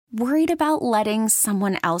Worried about letting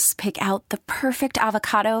someone else pick out the perfect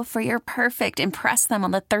avocado for your perfect impress them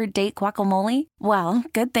on the third date guacamole? Well,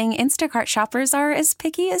 good thing Instacart shoppers are as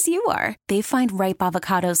picky as you are. They find ripe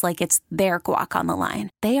avocados like it's their guac on the line.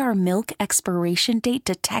 They are milk expiration date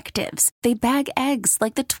detectives. They bag eggs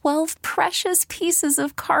like the 12 precious pieces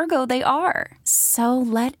of cargo they are. So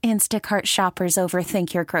let Instacart shoppers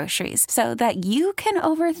overthink your groceries so that you can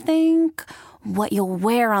overthink what you'll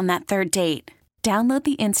wear on that third date. Download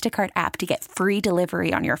the Instacart app to get free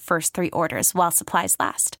delivery on your first 3 orders while supplies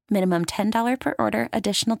last. Minimum $10 per order.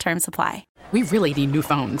 Additional terms apply. We really need new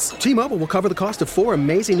phones. T-Mobile will cover the cost of 4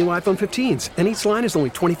 amazing new iPhone 15s, and each line is only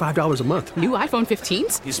 $25 a month. New iPhone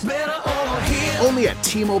 15s? It's better over here. Only at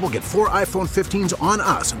T-Mobile, get 4 iPhone 15s on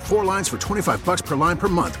us and 4 lines for $25 per line per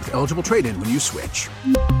month with eligible trade-in when you switch.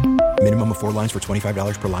 Minimum of 4 lines for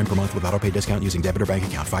 $25 per line per month with autopay discount using debit or bank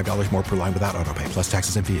account. $5 more per line without autopay, plus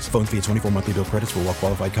taxes and fees. Phone fee at 24 monthly bill credits for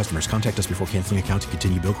well-qualified customers. Contact us before canceling account to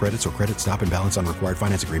continue bill credits or credit stop and balance on required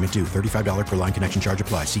finance agreement due. $35 per line connection charge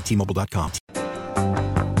applies. See T-Mobile.com.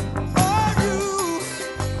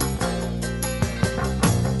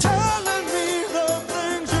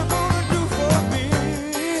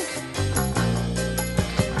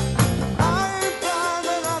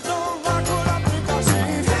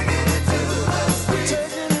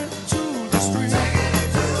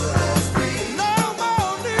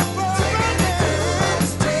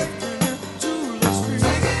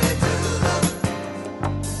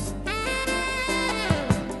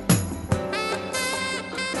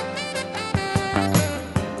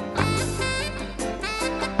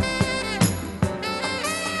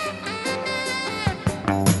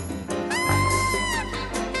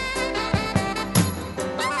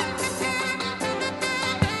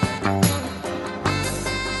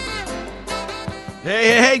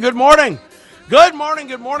 Hey, good morning. Good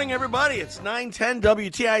morning, everybody. It's 9:10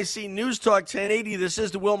 WTIC News Talk 1080. This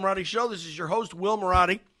is the Will Marotti Show. This is your host, Will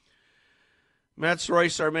Marotti. Matt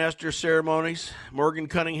Royce, our master of ceremonies. Morgan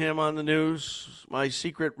Cunningham on the news. My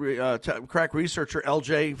secret crack researcher,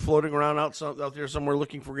 LJ, floating around out there somewhere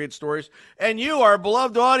looking for great stories. And you, our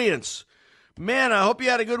beloved audience. Man, I hope you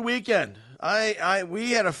had a good weekend.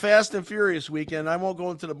 We had a fast and furious weekend. I won't go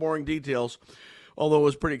into the boring details, although it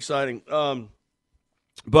was pretty exciting.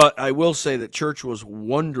 But I will say that church was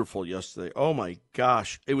wonderful yesterday. Oh, my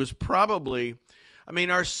gosh. It was probably,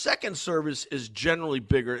 our second service is generally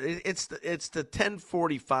bigger. It's the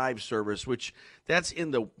 10:45 service, which that's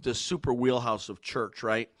in the super wheelhouse of church,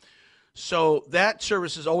 right? So that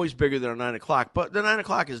service is always bigger than our 9 o'clock. But the 9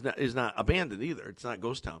 o'clock is not abandoned either. It's not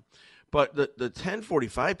ghost town. But the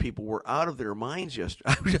 10:45 people were out of their minds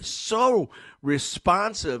yesterday. I was just so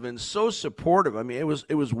responsive and so supportive. It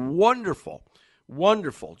was wonderful.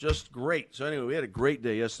 Wonderful, just great. So anyway, we had a great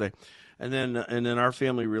day yesterday, and then our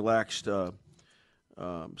family relaxed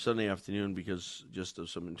Sunday afternoon because just of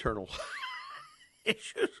some internal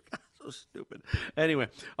issues. So stupid. Anyway,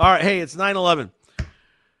 all right. Hey, it's 9/11.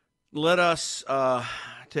 Let us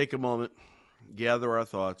take a moment, gather our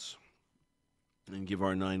thoughts, and give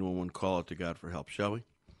our 911 call out to God for help, shall we?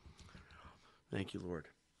 Thank you, Lord.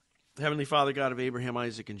 Heavenly Father, God of Abraham,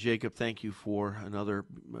 Isaac, and Jacob, thank you for another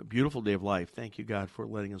beautiful day of life. Thank you, God, for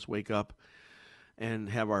letting us wake up and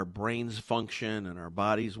have our brains function and our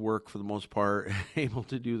bodies work for the most part, able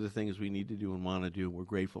to do the things we need to do and want to do. We're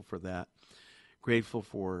grateful for that. Grateful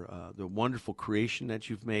for the wonderful creation that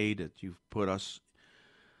you've made, that you've put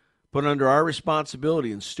under our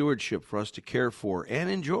responsibility and stewardship for us to care for and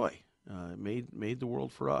enjoy. Made the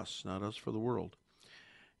world for us, not us for the world.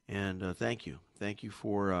 And thank you. Thank you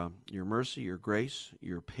for your mercy, your grace,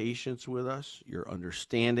 your patience with us, your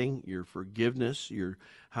understanding, your forgiveness,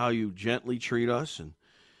 how you gently treat us and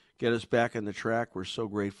get us back on the track. We're so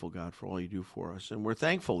grateful, God, for all you do for us. And we're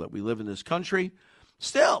thankful that we live in this country,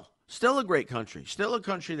 still a great country, still a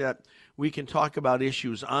country that we can talk about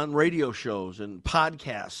issues on radio shows and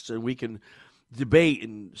podcasts, and we can debate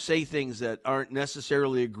and say things that aren't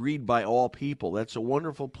necessarily agreed by all people. That's a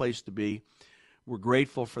wonderful place to be. We're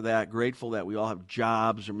grateful for that, grateful that we all have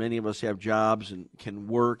jobs, or many of us have jobs and can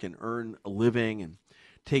work and earn a living and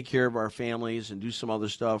take care of our families and do some other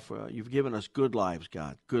stuff. You've given us good lives,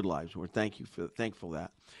 God, good lives. We're thankful for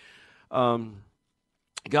that.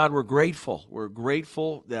 God, we're grateful. We're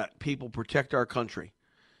grateful that people protect our country,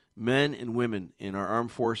 men and women in our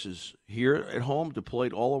armed forces here at home,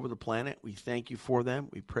 deployed all over the planet. We thank you for them.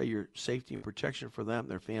 We pray your safety and protection for them,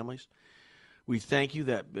 their families. We thank you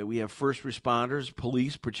that we have first responders,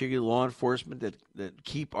 police, particularly law enforcement, that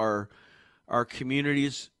keep our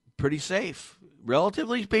communities pretty safe.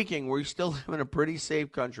 Relatively speaking, we still live in a pretty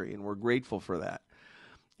safe country, and we're grateful for that.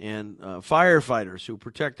 and firefighters who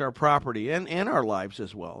protect our property and our lives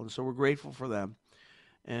as well. And so we're grateful for them.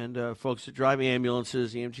 And folks that drive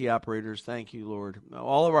ambulances, EMT operators, thank you, Lord.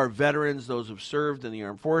 All of our veterans, those who've served in the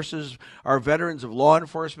armed forces, our veterans of law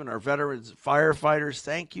enforcement, our veterans firefighters,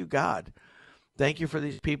 thank you, God. Thank you for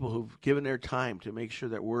these people who've given their time to make sure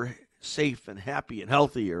that we're safe and happy and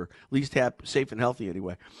healthy, or at least safe and healthy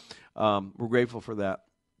anyway. We're grateful for that.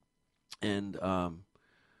 And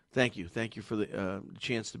thank you. Thank you for the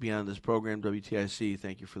chance to be on this program, WTIC.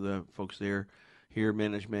 Thank you for the folks there, here,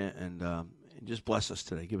 management, and just bless us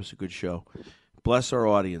today. Give us a good show. Bless our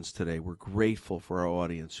audience today. We're grateful for our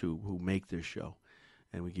audience who make this show.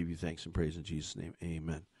 And we give you thanks and praise in Jesus' name.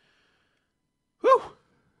 Amen. Whew.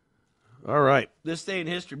 All right. This day in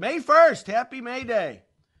history. May 1st. Happy May Day.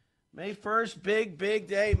 May 1st, big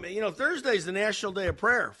day. You know, Thursday is the National Day of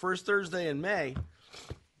Prayer. First Thursday in May.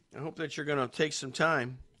 I hope that you're going to take some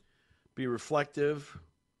time, be reflective,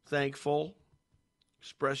 thankful,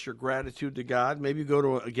 express your gratitude to God. Maybe go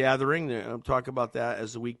to a gathering. I'll talk about that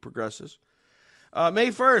as the week progresses.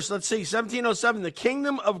 May 1st, let's see, 1707, the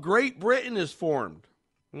Kingdom of Great Britain is formed.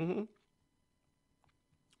 England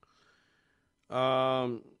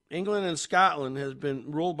and Scotland has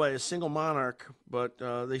been ruled by a single monarch, but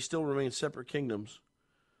they still remain separate kingdoms.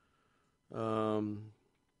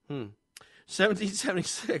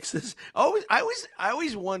 1776. I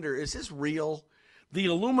always wonder, is this real? The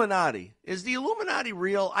Illuminati. Is the Illuminati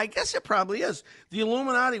real? I guess it probably is. The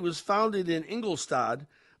Illuminati was founded in Ingolstadt.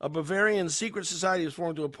 A Bavarian secret society was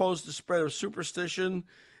formed to oppose the spread of superstition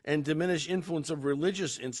and diminish influence of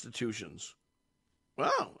religious institutions.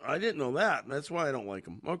 Wow, I didn't know that. That's why I don't like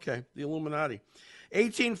them. Okay, the Illuminati.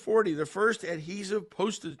 1840, the first adhesive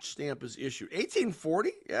postage stamp is issued.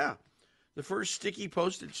 1840? Yeah, the first sticky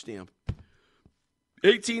postage stamp.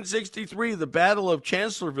 1863, the Battle of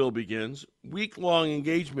Chancellorsville begins. Week-long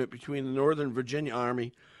engagement between the Northern Virginia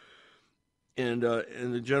Army and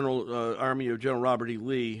the General Army of General Robert E.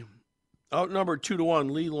 Lee. Outnumbered 2-1,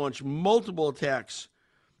 Lee launched multiple attacks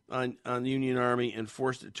on the Union Army and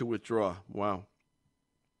forced it to withdraw. Wow.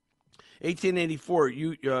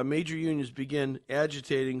 1884, major unions begin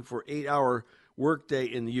agitating for 8-hour workday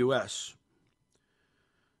in the U.S.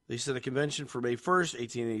 They set a convention for May 1st,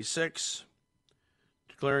 1886.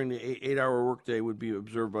 Declaring the 8-hour workday would be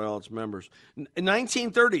observed by all its members. In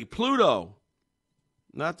 1930, Pluto,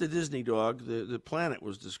 not the Disney dog, the planet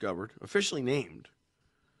was discovered, officially named.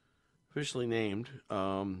 In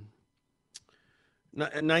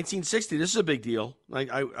 1960, this is a big deal.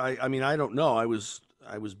 I mean, I don't know. I was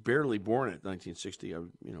barely born in 1960.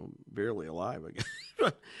 Barely alive, I guess.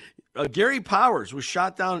 Gary Powers was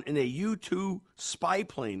shot down in a U-2 spy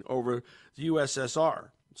plane over the USSR,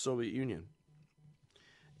 Soviet Union.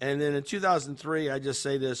 And then in 2003, I just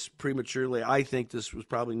say this prematurely, I think this was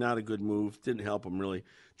probably not a good move. Didn't help him, really.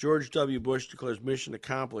 George W. Bush declares mission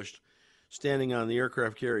accomplished, standing on the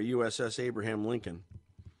aircraft carrier USS Abraham Lincoln.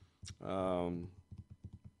 I'm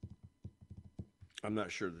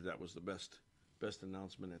not sure that was the best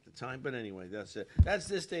announcement at the time. But anyway, that's it. That's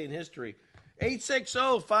this day in history.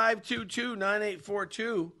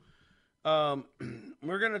 860-522-9842.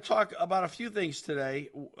 We're going to talk about a few things today.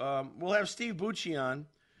 We'll have Steve Bucci on.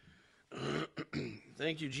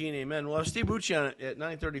 Thank you, Gene. Amen. We'll have Steve Bucci on at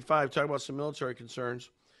 9:35, talk about some military concerns.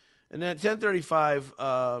 And then at 10:35,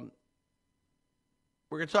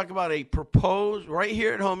 we're going to talk about a proposed, right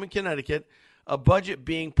here at home in Connecticut, a budget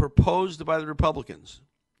being proposed by the Republicans.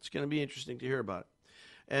 It's going to be interesting to hear about it.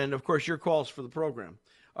 And, of course, your calls for the program.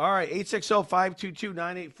 All right,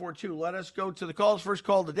 860-522-9842. Let us go to the calls. First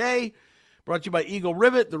call today, brought to you by Eagle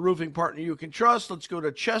Rivet, the roofing partner you can trust. Let's go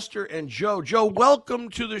to Chester and Joe. Joe, welcome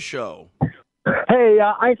to the show. Hey,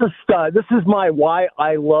 this is my Why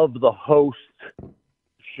I Love the Host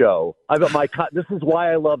show. This is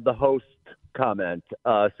why I love the host comment.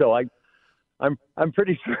 So I'm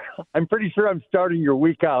pretty sure I'm starting your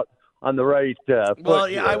week out on the right foot. Well,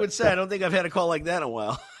 yeah, I would say I don't think I've had a call like that in a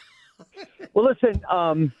while. Well, listen,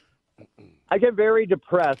 I get very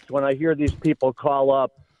depressed when I hear these people call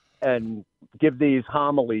up and give these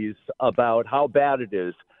homilies about how bad it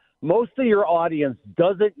is. Most of your audience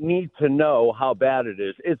doesn't need to know how bad it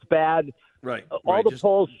is. It's bad. Right. All the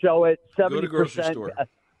polls show it. 70%. Go to grocery store.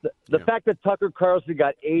 The fact that Tucker Carlson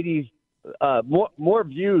got 80 more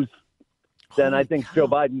views than I think Joe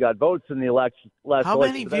Biden got votes in the election. How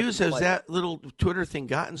many views has that little Twitter thing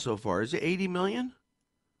gotten so far? Is it 80 million?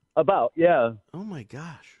 About, yeah. Oh my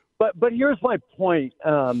gosh. But here's my point.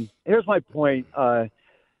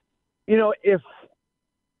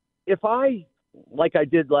 If I, like I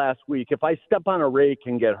did last week, if I step on a rake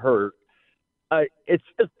and get hurt, it's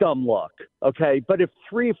just dumb luck, okay? But if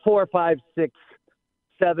 3, 4, 5, 6,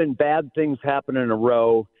 7 bad things happen in a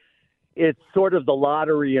row, it's sort of the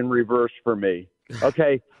lottery in reverse for me,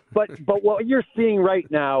 okay? But what you're seeing right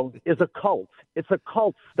now is a cult. It's a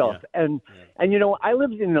cult stuff, and you know, I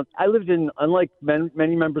lived in unlike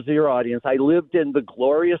many members of your audience, I lived in the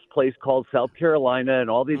glorious place called South Carolina and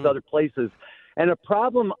all these other places. And a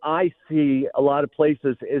problem I see a lot of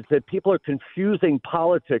places is that people are confusing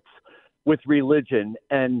politics with religion,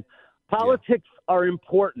 and politics are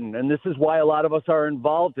important, and this is why a lot of us are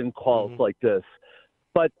involved in calls like this.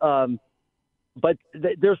 But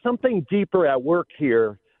there's something deeper at work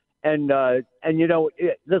here. And you know,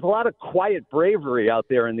 there's a lot of quiet bravery out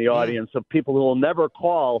there in the audience of people who will never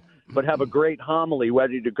call but have a great homily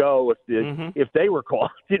ready to go if they were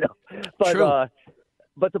called, you know. But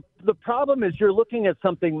but the problem is you're looking at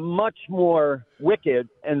something much more wicked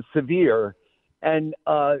and severe. And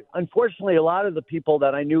unfortunately, a lot of the people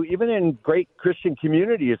that I knew, even in great Christian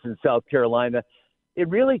communities in South Carolina, it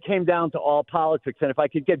really came down to all politics. And if I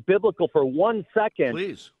could get biblical for 1 second,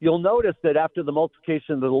 please, you'll notice that after the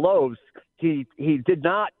multiplication of the loaves, he did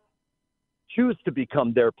not choose to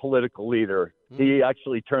become their political leader. He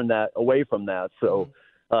actually turned that away from that. So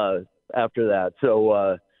after that,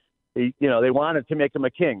 you know, they wanted to make him a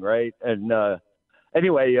king, right? And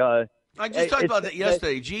anyway, I just talked about that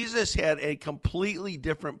yesterday. Jesus had a completely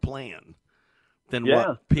different plan than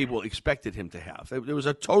what people expected him to have. It was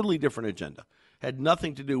a totally different agenda. Had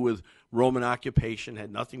nothing to do with Roman occupation,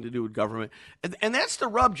 had nothing to do with government. And that's the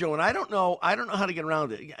rub, Joe, and I don't know how to get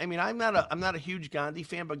around it. I mean, I'm not a huge Gandhi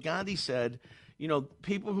fan, but Gandhi said, you know,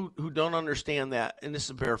 people who don't understand that, and this is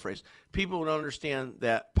a paraphrase, people who don't understand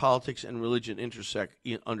that politics and religion intersect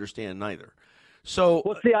understand neither. So,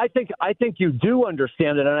 well, see, I think you do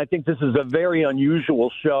understand it, and I think this is a very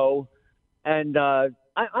unusual show. And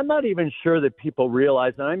I'm not even sure that people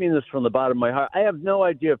realize, and I mean this from the bottom of my heart, I have no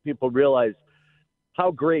idea if people realize how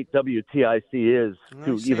great WTIC is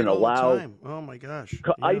to even allow. Oh my gosh!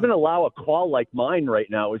 Even allow a call like mine right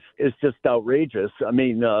now is just outrageous. I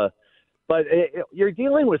mean, but you're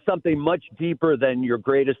dealing with something much deeper than your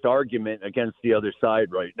greatest argument against the other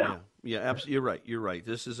side right now. Yeah, absolutely. You're right.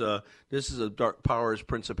 This is a dark powers,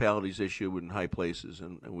 principalities issue in high places,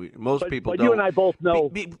 and most people don't. You and I both know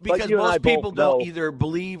because most people don't either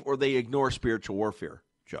believe or they ignore spiritual warfare,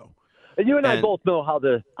 Joe. And you and I both know how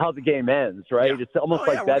the game ends, right? Yeah. It's almost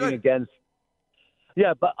like betting against.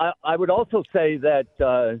 Yeah, but I would also say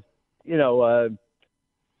that you know,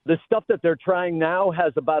 the stuff that they're trying now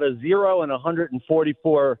has about a 0 and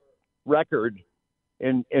 144 record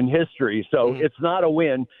in history, so it's not a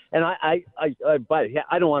win. And I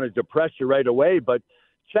don't want to depress you right away, but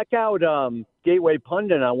check out Gateway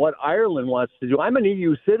Pundit on what Ireland wants to do. I'm an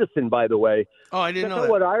EU citizen, by the way. Oh, I didn't know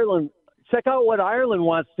that. Check out what Ireland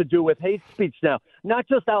wants to do with hate speech now. Not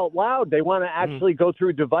just out loud. They want to actually go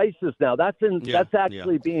through devices now. That's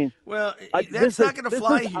actually being. Well, that's not going to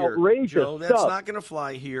fly here, Joe. That's stuff. not going to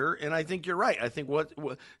fly here. And I think you're right. I think what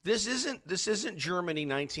this isn't Germany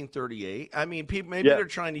 1938. I mean, maybe they're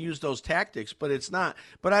trying to use those tactics, but it's not.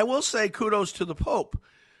 But I will say kudos to the Pope.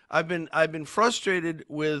 I've been frustrated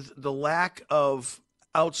with the lack of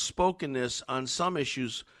outspokenness on some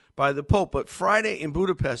issues by the Pope. But Friday in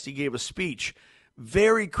Budapest, he gave a speech,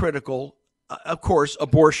 very critical, of course,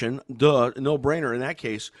 abortion, no-brainer in that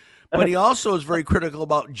case. But he also is very critical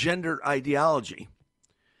about gender ideology,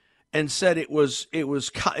 and said it was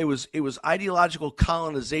ideological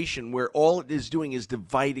colonization where all it is doing is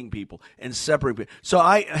dividing people and separating people. So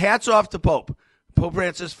hats off to Pope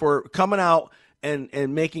Francis for coming out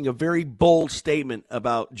and making a very bold statement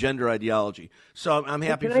about gender ideology. So I'm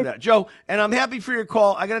happy for that. Joe, and I'm happy for your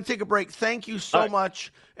call. I got to take a break. Thank you so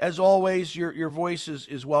much. As always, your voice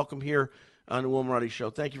is welcome here on the Will Marotti Show.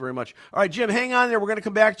 Thank you very much. All right, Jim, hang on there. We're going to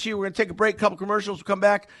come back to you. We're going to take a break, a couple commercials. We'll come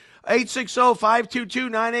back.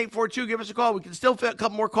 860-522-9842. Give us a call. We can still fit a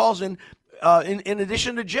couple more calls in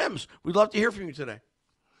addition to Jim's. We'd love to hear from you today.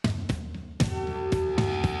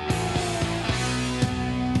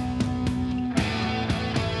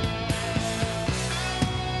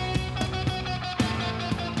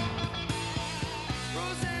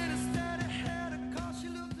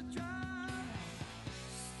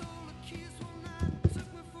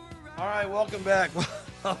 All right, welcome back.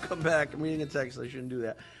 Welcome back. I'm reading a text. I shouldn't do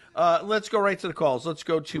that. Let's go right to the calls. Let's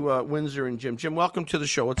go to Windsor and Jim. Jim, welcome to the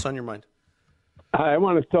show. What's on your mind? I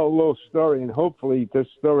want to tell a little story, and hopefully this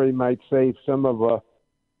story might save some of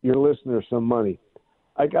your listeners some money.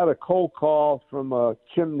 I got a cold call from a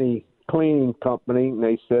chimney cleaning company, and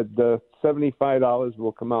they said $75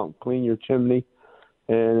 will come out and clean your chimney.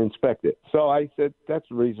 and inspect it. So I said, that's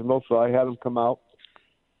reasonable. So I had them come out.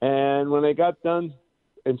 And when they got done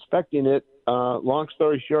inspecting it, long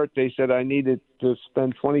story short, they said I needed to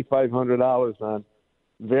spend $2,500 on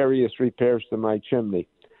various repairs to my chimney.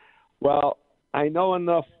 Well, I know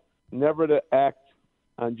enough never to act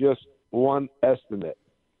on just one estimate.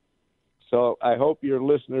 So I hope your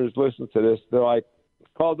listeners listen to this. So I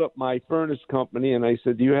called up my furnace company and I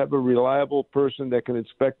said, do you have a reliable person that can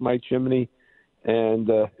inspect my chimney and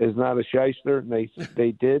is not a shyster? And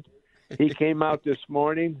they did. He came out this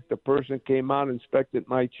morning. The person came out, inspected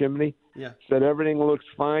my chimney, said everything looks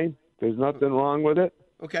fine. There's nothing wrong with it.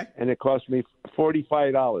 Okay. And it cost me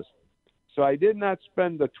 $45. So I did not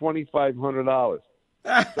spend the $2,500.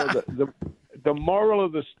 So the moral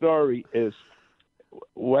of the story is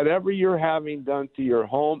whatever you're having done to your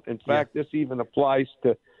home, in fact, this even applies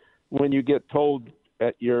to when you get told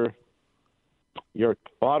at your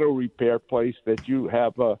auto repair place that you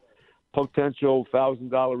have a potential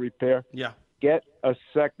 $1,000 repair. Yeah. Get a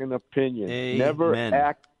second opinion. Amen. Never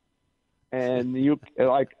act. And you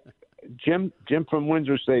like Jim from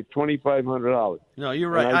Windsor saved $2,500. No, you're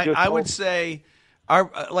right. I would say,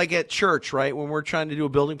 like at church, right? When we're trying to do a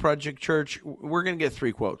building project, church, we're going to get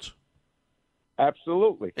 3 quotes.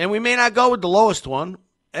 Absolutely. And we may not go with the lowest one,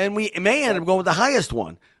 and we may end up going with the highest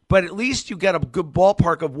one. But at least you get a good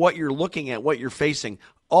ballpark of what you're looking at, what you're facing.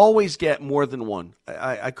 Always get more than one.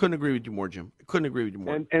 I couldn't agree with you more, Jim. I couldn't agree with you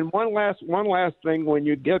more. And one last thing, when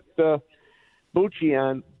you get Bucci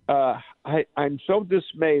on, I'm so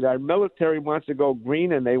dismayed. Our military wants to go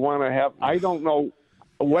green, and they want to have, I don't know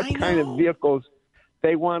what kind of vehicles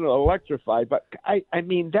they want to electrify. But, I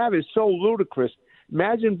mean, that is so ludicrous.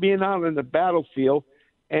 Imagine being out in the battlefield,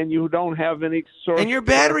 and you don't have any source. And your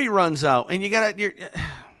battery runs out, and you got to...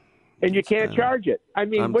 And you can't charge it. I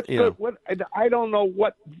mean, what's good? What I don't know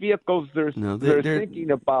what vehicles they're thinking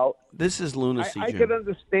about. This is lunacy. I could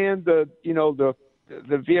understand the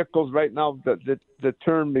vehicles right now. The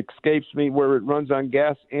term escapes me where it runs on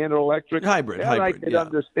gas and electric. Hybrid. I could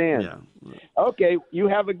understand. Yeah. Okay, you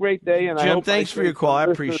have a great day, and Jim, thanks for your call. I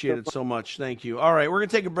appreciate it so much. Thank you. All right, we're gonna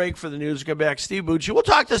take a break for the news. Get back, Steve Bucci. We'll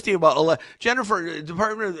talk to Steve about Jennifer.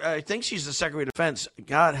 Department. I think she's the Secretary of Defense.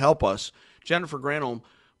 God help us, Jennifer Granholm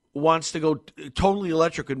wants to go totally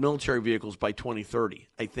electric with military vehicles by 2030,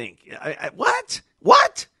 I think.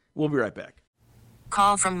 What? We'll be right back.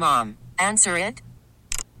 Call from mom. Answer it.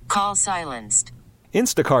 Call silenced.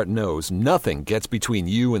 Instacart knows nothing gets between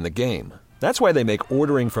you and the game. That's why they make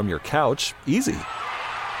ordering from your couch easy.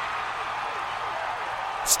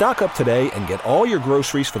 Stock up today and get all your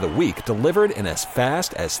groceries for the week delivered in as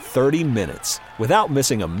fast as 30 minutes without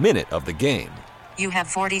missing a minute of the game. You have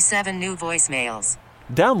 47 new voicemails.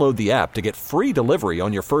 Download the app to get free delivery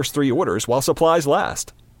on your first 3 orders while supplies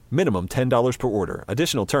last. Minimum $10 per order.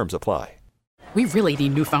 Additional terms apply. We really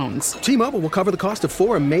need new phones. T-Mobile will cover the cost of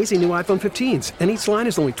 4 amazing new iPhone 15s, and each line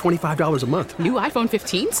is only $25 a month. New iPhone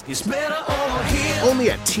 15s? It's better over here.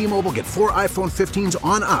 Only at T-Mobile, get 4 iPhone 15s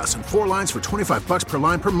on us and 4 lines for $25 per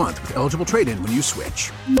line per month with eligible trade-in when you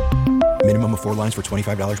switch. Minimum of 4 lines for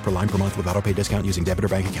 $25 per line per month with autopay discount using debit or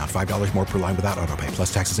bank account. $5 more per line without autopay,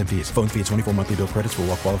 plus taxes and fees. Phone fee at 24 monthly bill credits for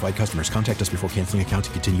well-qualified customers. Contact us before canceling account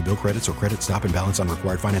to continue bill credits or credit stop and balance on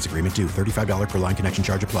required finance agreement due. $35 per line connection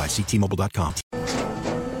charge applies. See T-Mobile.com.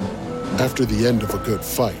 After the end of a good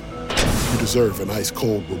fight, you deserve an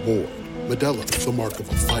ice-cold reward. Modelo is the mark of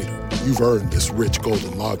a fighter. You've earned this rich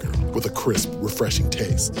golden lager with a crisp, refreshing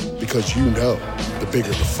taste. Because you know, the bigger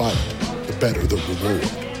the fight, the better the reward.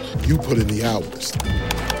 You put in the hours,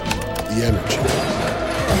 the energy,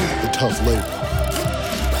 the tough labor.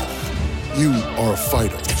 You are a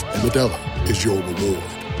fighter, and Modelo is your reward.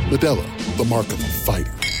 Modelo, the mark of a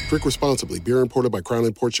fighter. Drink responsibly. Beer imported by Crown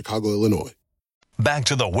Imports, Chicago, Illinois. Back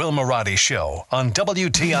to the Will Marotti Show on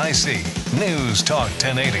WTIC News Talk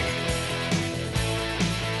 1080.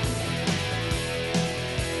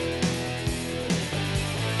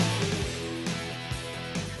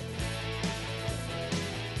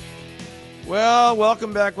 Well,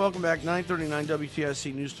 welcome back. 939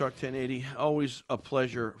 WTIC News Talk 1080. Always a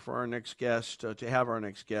pleasure for our next guest, to have our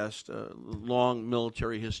next guest. Long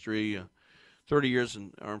military history, 30 years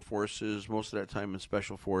in armed forces, most of that time in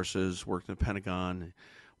special forces, worked in the Pentagon,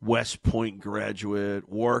 West Point graduate,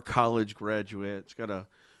 War College graduate. It's got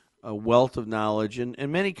a wealth of knowledge and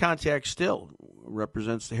many contacts still.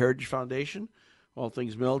 Represents the Heritage Foundation, all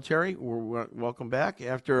things military. Welcome back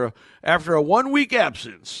after a 1 week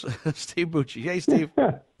absence. Steve Bucci. Hey, Steve.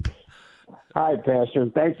 Hi, Pastor.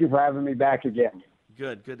 Thank you for having me back again.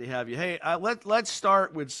 Good to have you. Hey, let's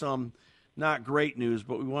start with some not great news,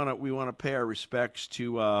 but we want to pay our respects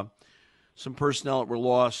to some personnel that were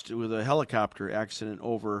lost with a helicopter accident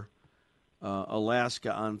over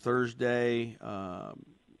Alaska on Thursday.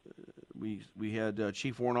 We had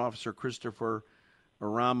Chief Warrant Officer Christopher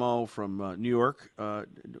Aramo from New York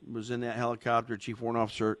was in that helicopter. Chief Warrant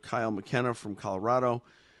Officer Kyle McKenna from Colorado.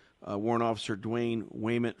 Warrant Officer Dwayne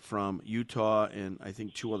Wayment from Utah, and I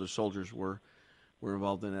think 2 other soldiers were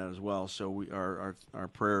involved in that as well. So our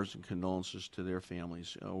prayers and condolences to their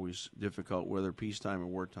families. Always difficult, whether peacetime or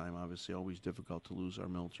wartime. Obviously, always difficult to lose our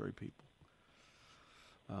military people.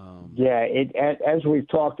 As we've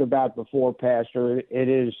talked about before, Pastor, it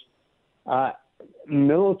is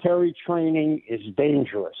military training is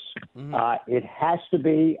dangerous. It has to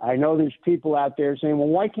be. I know there's people out there saying, well,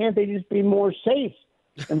 why can't they just be more safe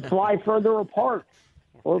and fly further apart?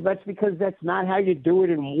 Well, that's because that's not how you do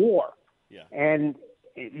it in war. Yeah. And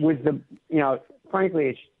with the,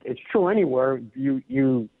 frankly, it's true anywhere.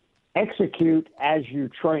 You execute as you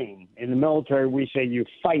train. In the military, we say you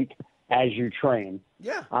fight as you train.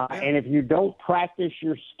 Yeah. And if you don't practice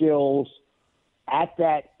your skills at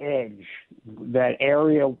that edge, that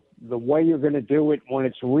area, the way you're going to do it when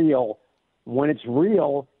it's real, it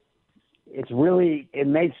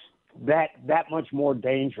makes that much more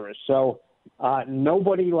dangerous. So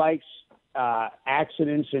nobody likes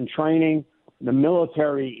accidents in training. The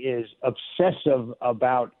military is obsessive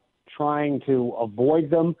about trying to avoid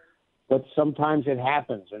them, but sometimes it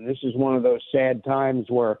happens. And this is one of those sad times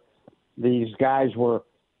where these guys were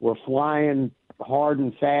flying hard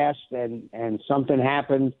and fast, and something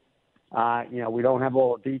happened. We don't have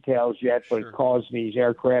all the details yet, but it caused these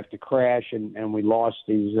aircraft to crash, and we lost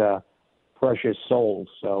these precious souls.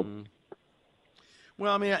 So,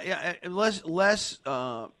 well, I mean, less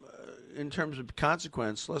in terms of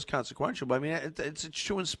consequence, less consequential. But I mean, it's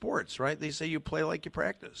true in sports, right? They say you play like you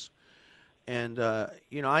practice. And,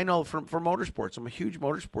 I know for motorsports, I'm a huge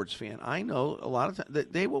motorsports fan. I know a lot of times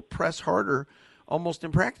that they will press harder almost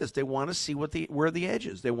in practice. They want to see where the edge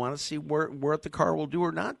is. They want to see what the car will do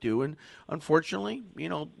or not do. And unfortunately,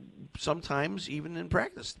 sometimes even in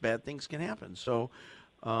practice, bad things can happen. So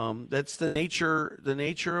that's the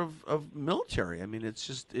nature of military. I mean,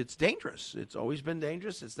 it's dangerous. It's always been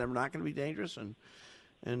dangerous. It's never not going to be dangerous.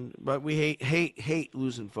 But we hate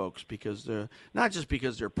losing folks because not just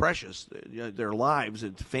because they're precious, their lives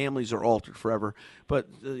and families are altered forever,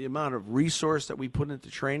 but the amount of resource that we put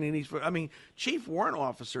into training these. I mean, chief warrant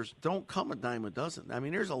officers don't come a dime a dozen. I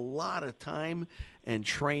mean, there's a lot of time and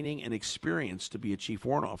training and experience to be a chief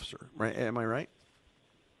warrant officer, right? Am I right?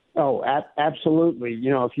 Oh, absolutely.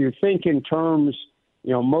 If you think in terms,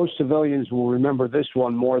 most civilians will remember this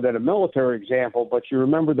one more than a military example, but you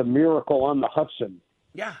remember the Miracle on the Hudson.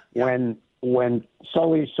 Yeah. When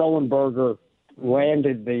Sully Sullenberger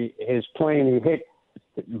landed his plane,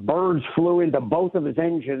 birds flew into both of his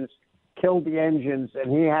engines, killed the engines,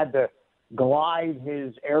 and he had to glide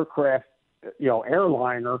his aircraft,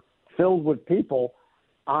 airliner filled with people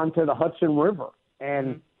onto the Hudson River.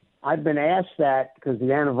 And I've been asked that because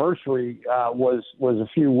the anniversary was a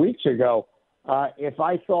few weeks ago, if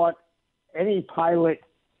I thought any pilot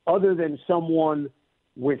other than someone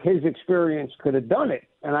with his experience could have done it.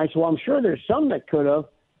 And I said, well, I'm sure there's some that could have,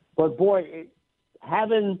 but boy,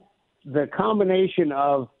 having the combination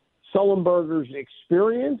of Sullenberger's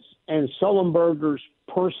experience and Sullenberger's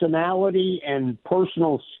personality and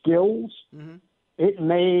personal skills, it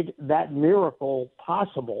made that miracle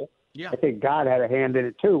possible. Yeah. I think God had a hand in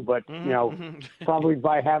it too, but probably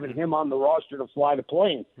by having him on the roster to fly the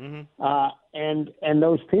plane. And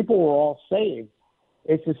those people were all saved.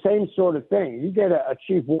 It's the same sort of thing. You get a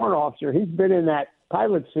chief warrant officer, he's been in that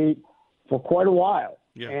pilot seat for quite a while.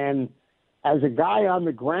 Yeah. And as a guy on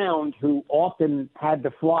the ground who often had to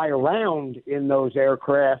fly around in those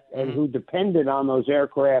aircraft and who depended on those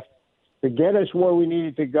aircraft to get us where we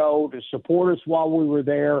needed to go, to support us while we were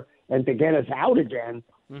there, and to get us out again,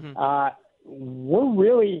 we're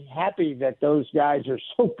really happy that those guys are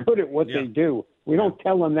so good at what they do. We don't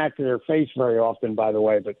tell them that to their face very often, by the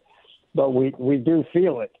way, but we do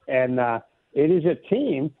feel it. And it is a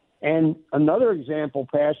team. And another example,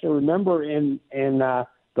 Pastor, remember in the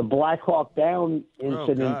Black Hawk Down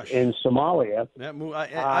incident in Somalia. That movie,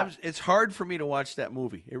 it's hard for me to watch that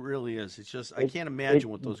movie. It really is. It's just I can't imagine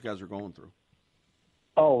what those guys are going through.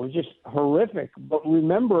 Oh, it's just horrific. But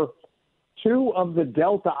remember, 2 of the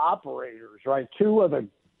Delta operators, right, 2 of the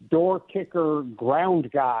door kicker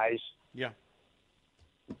ground guys,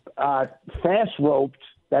 fast roped.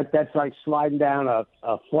 That's like sliding down a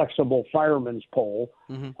flexible fireman's pole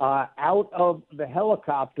out of the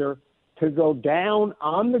helicopter to go down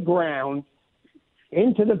on the ground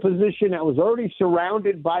into the position that was already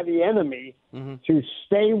surrounded by the enemy to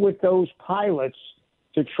stay with those pilots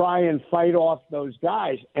to try and fight off those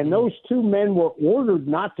guys. And those two men were ordered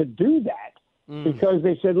not to do that because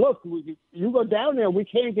they said, look, you go down there, we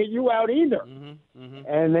can't get you out either.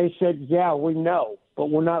 And they said, yeah, we know, but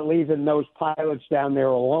we're not leaving those pilots down there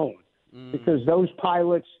alone because those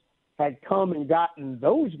pilots had come and gotten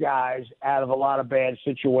those guys out of a lot of bad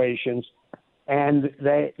situations. And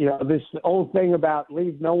they, this old thing about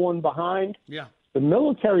leave no one behind. Yeah. The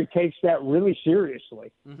military takes that really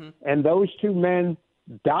seriously. And those two men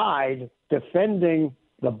died defending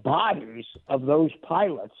the bodies of those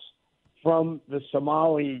pilots from the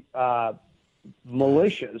Somali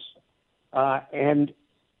militias and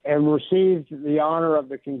received the honor of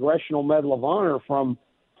the Congressional Medal of Honor from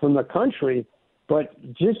the country. But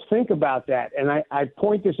just think about that. And I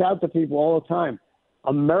point this out to people all the time.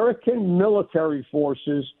 American military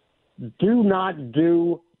forces do not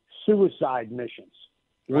do suicide missions.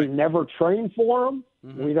 We never train for them.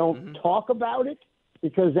 We don't talk about it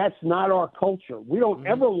because that's not our culture. We don't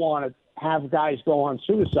ever want to have guys go on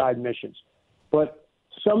suicide missions. But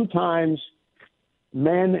sometimes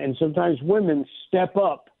men and sometimes women step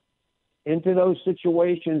up into those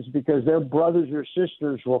situations because their brothers or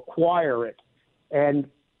sisters require it. And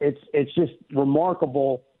it's just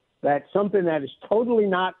remarkable that something that is totally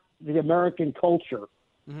not the American culture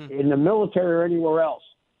in the military or anywhere else,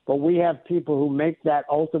 but we have people who make that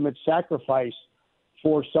ultimate sacrifice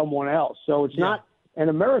for someone else. So it's not an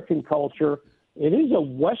American culture. It is a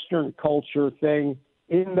Western culture thing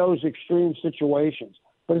in those extreme situations.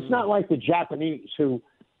 But it's not like the Japanese who,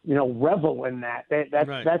 revel in that.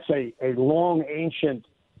 That's a long, ancient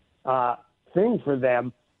thing for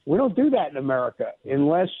them. We don't do that in America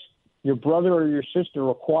unless your brother or your sister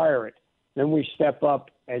require it. Then we step up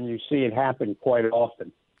and you see it happen quite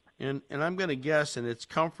often. And I'm going to guess, and it's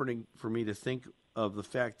comforting for me to think of the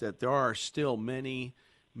fact that there are still many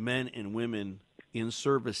men and women in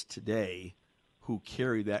service today who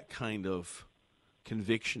carry that kind of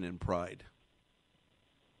conviction and pride.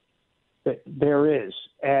 There is.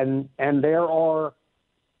 And there are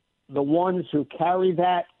the ones who carry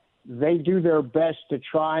that. They do their best to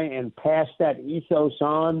try and pass that ethos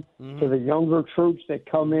on to the younger troops that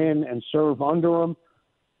come in and serve under them.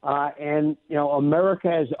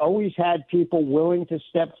 America has always had people willing to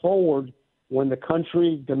step forward when the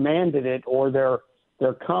country demanded it or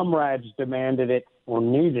their comrades demanded it or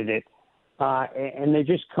needed it. And they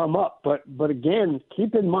just come up. But again,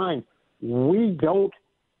 keep in mind, we don't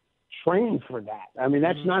train for that. I mean,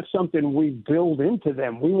 that's not something we build into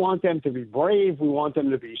them. We want them to be brave. We want them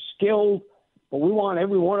to be skilled, but we want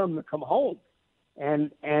every one of them to come home.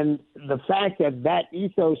 And the fact that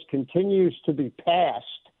ethos continues to be passed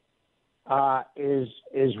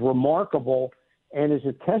is remarkable and is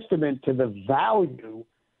a testament to the value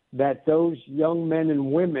that those young men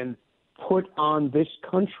and women put on this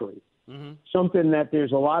country. Something that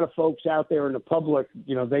there's a lot of folks out there in the public,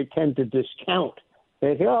 they tend to discount.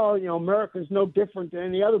 They say, America's no different than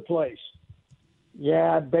any other place.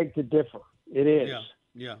 Yeah, I beg to differ. It is.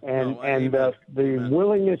 Yeah. And the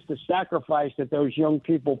willingness to sacrifice that those young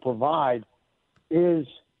people provide is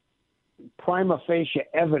prima facie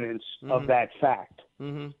evidence of that fact.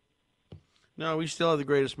 No, we still have the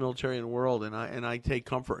greatest military in the world, and I take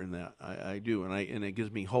comfort in that. I do, and it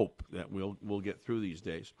gives me hope that we'll get through these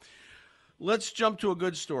days. Let's jump to a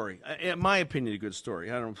good story. In my opinion, a good story.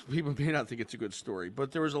 I don't know. People may not think it's a good story,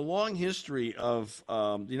 but there was a long history of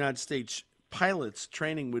the United States pilots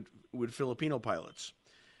training with Filipino pilots,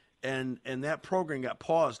 and that program got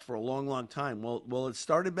paused for a long, long time. Well, it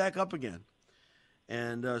started back up again,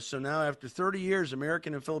 and so now after 30 years,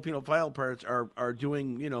 American and Filipino pilots are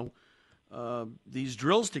doing these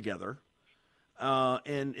drills together.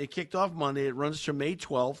 And it kicked off Monday. It runs to May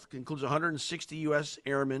 12th. Includes 160 U.S.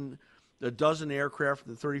 airmen, a dozen aircraft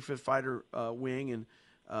from the 35th Fighter Wing and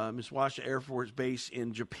Miswasha Air Force Base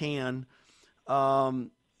in Japan.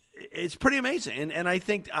 It's pretty amazing. And I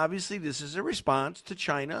think, obviously, this is a response to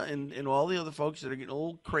China and all the other folks that are getting a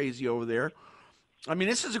little crazy over there. I mean,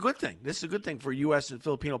 this is a good thing. This is a good thing for U.S. and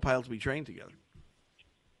Filipino pilots to be trained together.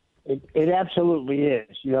 It absolutely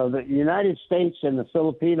is. The United States and the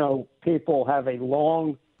Filipino people have a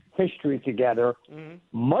long history together,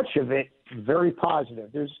 much of it very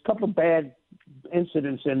positive. There's a couple of bad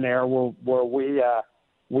incidents in there where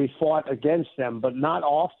we fought against them, but not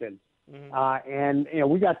often. And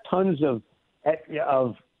we got tons of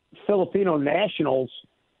Filipino nationals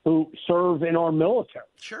who serve in our military.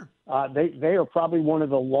 Sure. They are probably one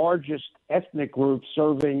of the largest ethnic groups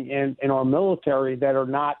serving in our military that are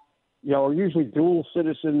not, are usually dual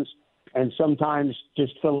citizens and sometimes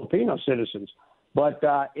just Filipino citizens. But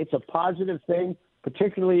it's a positive thing,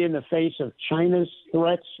 particularly in the face of China's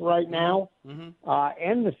threats right now,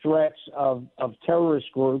 and the threats of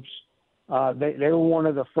terrorist groups. They were one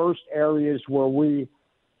of the first areas where we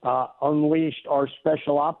unleashed our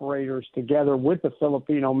special operators together with the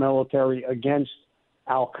Filipino military against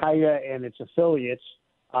Al-Qaeda and its affiliates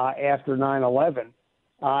after 9/11.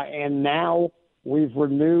 And now we've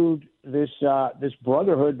renewed this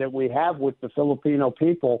brotherhood that we have with the Filipino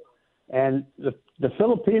people. And the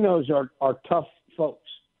Filipinos are tough folks.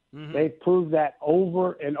 They've proved that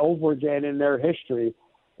over and over again in their history.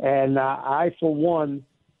 And I, for one,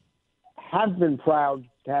 have been proud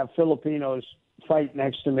to have Filipinos fight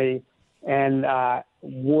next to me, and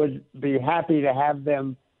would be happy to have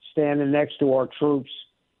them standing next to our troops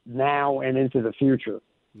now and into the future.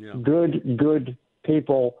 Yeah. Good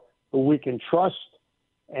people who we can trust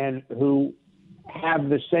and who have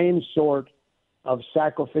the same sort of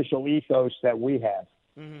sacrificial ethos that we have.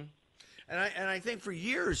 And I think for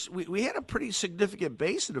years we had a pretty significant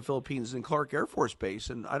base in the Philippines in Clark Air Force Base,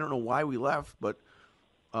 and I don't know why we left, but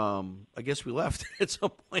I guess we left at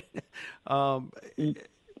some point.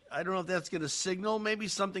 I don't know if that's going to signal maybe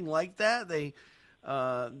something like that. They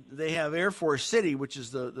have Air Force City, which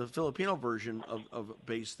is the Filipino version of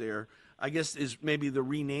base there. I guess is maybe the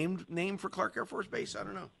renamed name for Clark Air Force Base. I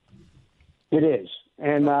don't know. It is.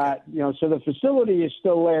 And, so the facility is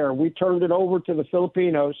still there. We turned it over to the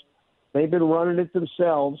Filipinos. They've been running it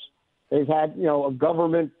themselves. They've had, a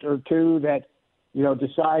government or two that,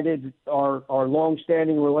 decided our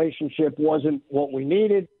longstanding relationship wasn't what we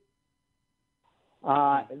needed.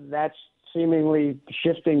 That's seemingly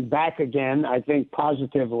shifting back again, I think,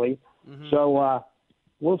 positively. So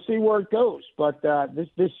we'll see where it goes. But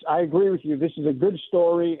this, I agree with you. This is a good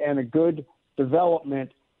story and a good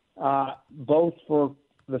development, both for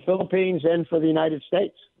the Philippines and for the United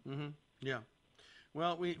States. Yeah.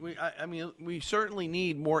 Well, we certainly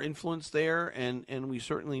need more influence there, and we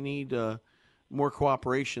certainly need more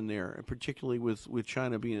cooperation there, and particularly with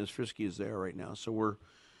China being as frisky as they are right now. So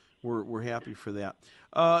we're happy for that.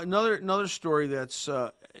 Another story that's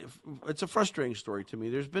it's a frustrating story to me.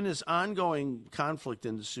 There's been this ongoing conflict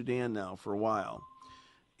in the Sudan now for a while,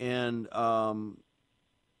 and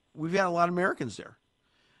we've had a lot of Americans there.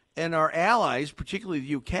 And our allies, particularly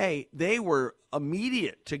the UK, they were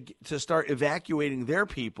immediate to start evacuating their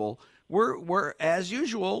people. We're as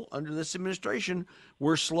usual under this administration,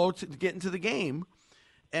 we're slow to get into the game.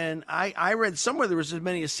 And I read somewhere there was as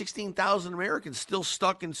many as 16,000 Americans still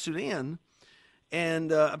stuck in Sudan.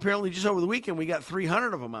 And apparently just over the weekend we got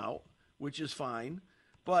 300 of them out, which is fine.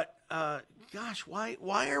 But gosh,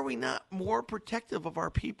 why are we not more protective of our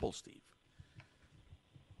people, Steve?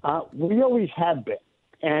 We always have been.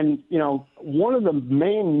 And, one of the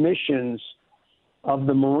main missions of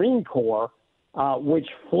the Marine Corps, which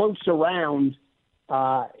floats around,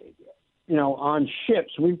 on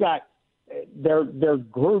ships, we've got they're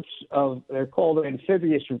groups they're called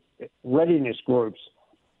amphibious readiness groups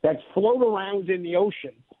that float around in the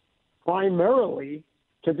ocean primarily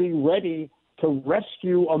to be ready to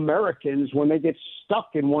rescue Americans when they get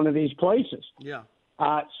stuck in one of these places. Yeah.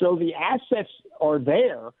 So the assets are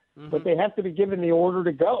there, but they have to be given the order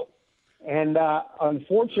to go. And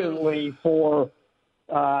unfortunately for,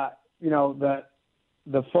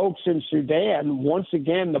 the folks in Sudan, once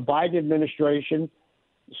again, the Biden administration,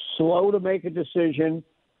 slow to make a decision,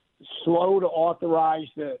 slow to authorize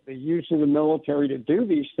the use of the military to do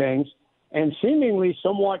these things, and seemingly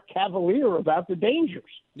somewhat cavalier about the dangers.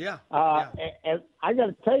 Yeah. And I got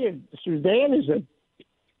to tell you, Sudan is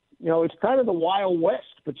it's kind of the Wild West,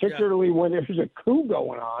 particularly when there's a coup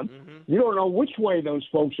going on. You don't know which way those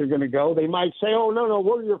folks are going to go. They might say, oh, no,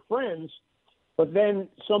 we're your friends. But then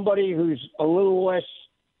somebody who's a little less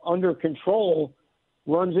under control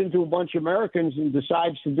runs into a bunch of Americans and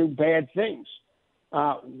decides to do bad things.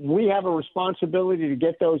 We have a responsibility to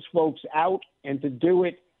get those folks out and to do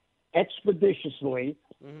it expeditiously.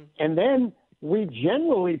 And then we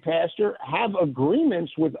generally, Pastor, have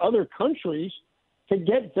agreements with other countries to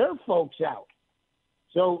get their folks out.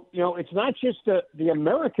 So, it's not just the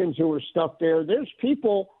Americans who are stuck there. There's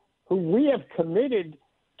people who we have committed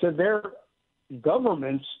to their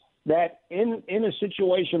governments that in a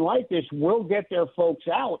situation like this will get their folks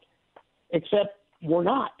out, except we're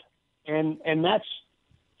not. And that's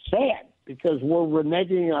sad because we're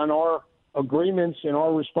reneging on our agreements and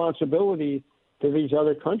our responsibility to these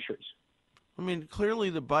other countries. I mean, clearly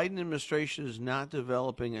the Biden administration is not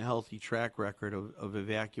developing a healthy track record of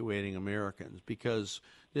evacuating Americans, because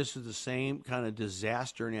this is the same kind of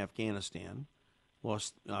disaster in Afghanistan.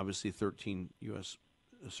 Lost, obviously, 13 U.S.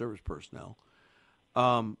 service personnel.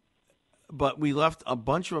 But we left a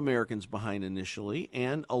bunch of Americans behind initially,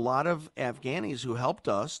 and a lot of Afghanis who helped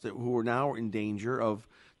us who are now in danger of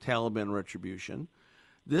Taliban retribution.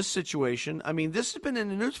 This situation, I mean, this has been in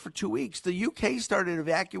the news for 2 weeks. The UK started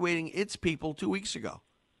evacuating its people 2 weeks ago.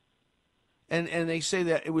 And they say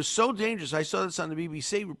that it was so dangerous. I saw this on the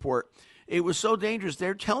BBC report. It was so dangerous.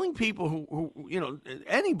 They're telling people who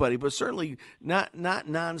anybody, but certainly not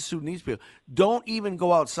non-Sudanese people, don't even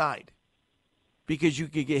go outside because you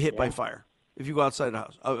could get hit by fire if you go outside the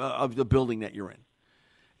house of the building that you're in.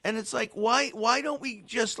 And it's like, why don't we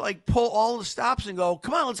just like pull all the stops and go,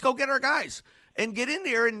 come on, let's go get our guys and get in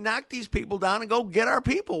there and knock these people down and go get our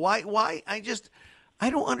people? Why? I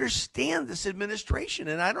don't understand this administration,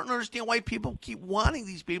 and I don't understand why people keep wanting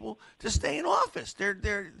these people to stay in office.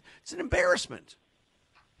 It's an embarrassment.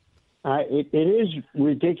 It is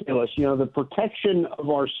ridiculous. The protection of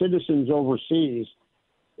our citizens overseas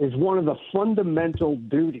is one of the fundamental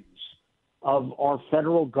duties of our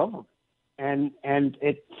federal government. And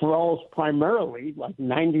it falls primarily, like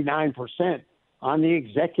 99%, on the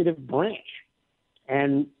executive branch.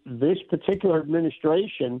 And this particular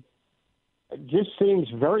administration just seems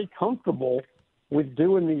very comfortable with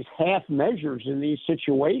doing these half measures in these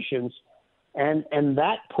situations, and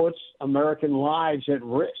that puts American lives at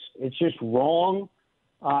risk. It's just wrong.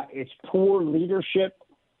 It's poor leadership,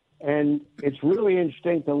 and it's really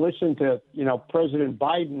interesting to listen to President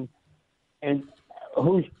Biden, and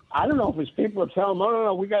who's, I don't know if his people are telling him,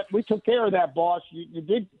 no, we took care of that, boss. You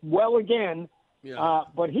did well again. Yeah.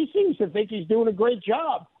 But he seems to think he's doing a great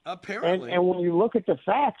job. Apparently. And when you look at the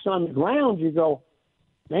facts on the ground, you go,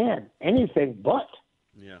 man, anything but.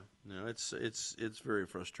 Yeah, no, it's very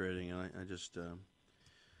frustrating, and I just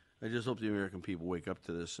hope the American people wake up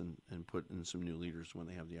to this and put in some new leaders when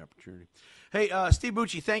they have the opportunity. Hey, Steve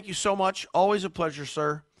Bucci, thank you so much. Always a pleasure,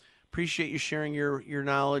 sir. Appreciate you sharing your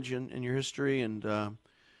knowledge and your history, and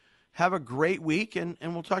have a great week, and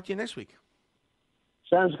we'll talk to you next week.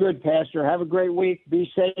 Sounds good, Pastor. Have a great week.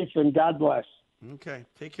 Be safe, and God bless. Okay,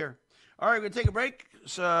 take care. All right, we're going to take a break.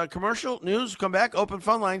 Commercial, news, come back. Open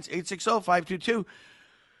phone lines,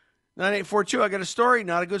 860-522-9842. I got a story,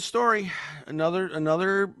 not a good story.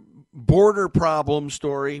 Another border problem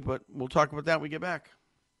story, but we'll talk about that when we get back.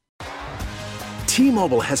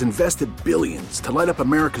 T-Mobile has invested billions to light up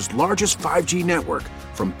America's largest 5G network,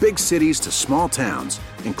 from big cities to small towns,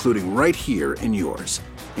 including right here in yours.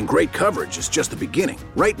 And great coverage is just the beginning.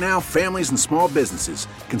 Right now, families and small businesses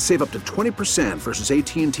can save up to 20% versus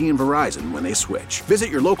AT&T and Verizon when they switch. Visit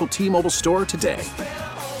your local T-Mobile store today.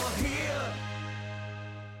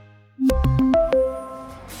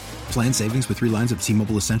 Plan savings with 3 lines of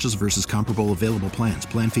T-Mobile Essentials versus comparable available plans.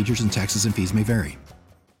 Plan features and taxes and fees may vary.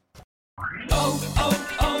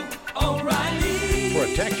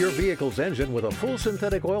 Protect your vehicle's engine with a full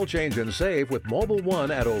synthetic oil change and save with Mobile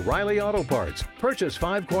One at O'Reilly Auto Parts. Purchase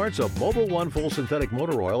 5 quarts of Mobile One full synthetic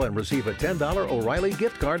motor oil and receive a $10 O'Reilly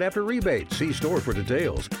gift card after rebate. See store for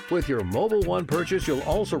details. With your Mobile One purchase, you'll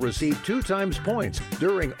also receive 2 times points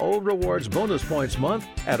during Old Rewards Bonus Points Month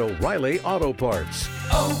at O'Reilly Auto Parts.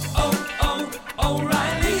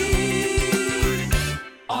 O'Reilly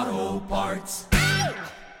Auto Parts.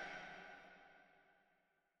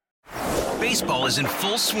 Baseball is in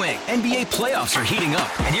full swing. NBA playoffs are heating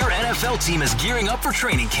up, and your NFL team is gearing up for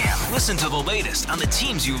training camp. Listen to the latest on the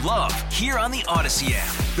teams you love here on the Odyssey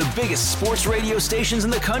app. The biggest sports radio stations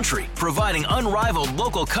in the country, providing unrivaled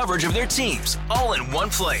local coverage of their teams, all in one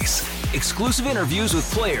place. Exclusive interviews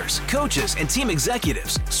with players, coaches, and team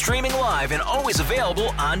executives, streaming live and always available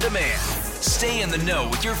on demand. Stay in the know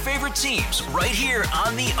with your favorite teams right here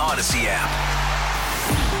on the Odyssey app.